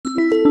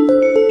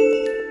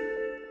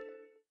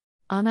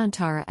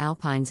Anantara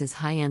Alpines is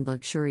high-end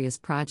luxurious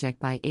project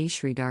by A.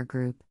 Sridhar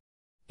Group.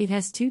 It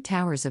has 2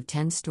 towers of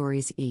 10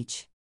 stories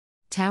each.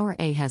 Tower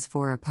A has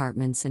 4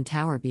 apartments and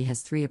Tower B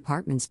has 3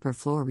 apartments per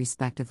floor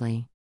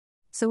respectively.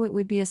 So it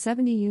would be a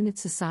 70-unit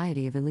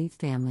society of elite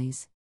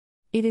families.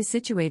 It is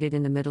situated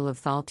in the middle of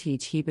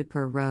Thaltij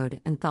Hebetpur Road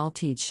and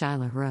Thaltij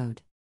Shilah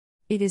Road.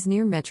 It is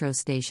near metro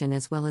station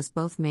as well as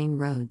both main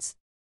roads.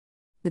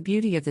 The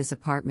beauty of this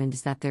apartment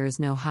is that there is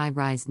no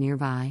high-rise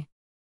nearby.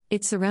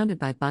 It's surrounded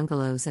by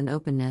bungalows and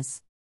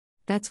openness.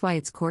 That's why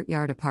it's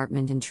courtyard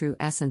apartment in true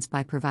essence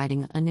by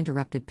providing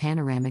uninterrupted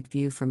panoramic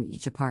view from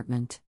each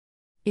apartment.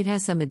 It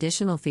has some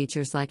additional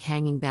features like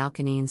hanging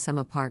balcony in some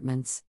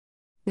apartments.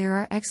 There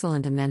are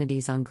excellent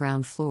amenities on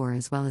ground floor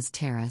as well as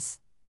terrace.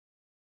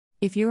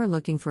 If you are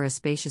looking for a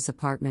spacious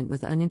apartment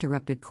with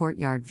uninterrupted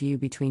courtyard view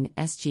between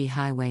SG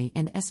Highway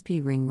and SP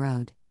Ring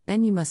Road,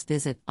 then you must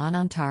visit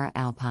Anantara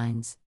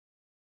Alpines.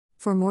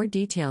 For more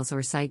details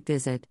or site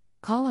visit,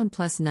 call on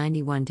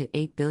 +91 to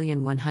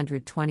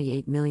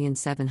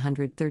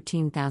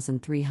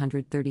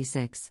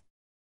 8,128,713,336.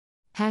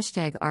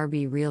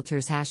 #RB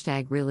Realtors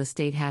 #Real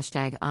Estate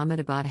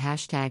 #Ahmedabad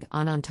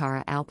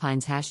 #Anantara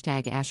Alpines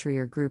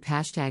 #Ashrier Group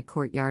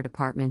 #Courtyard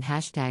Apartment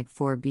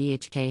 #4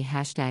 BHK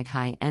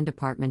 #High-End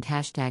Apartment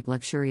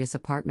 #Luxurious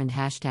Apartment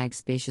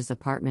 #Spacious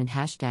Apartment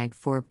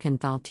 #4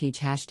 Thaltij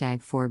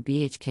 #4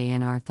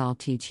 BHKNR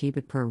Thaltij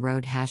Hebetpur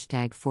Road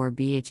 #4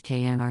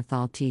 BHKNR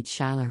Thaltij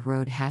Shilah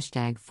Road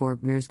 #4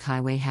 Mirsk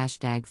Highway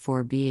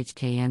 #4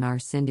 BHKNR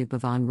Sindhu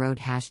Bhavan Road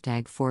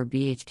 #4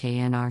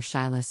 BHKNR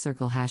Shilah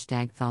Circle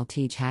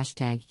 #Thaltij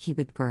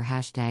Hebetpur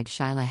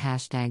Shilah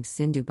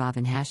Sindhu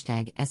Bhavan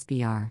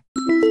SBR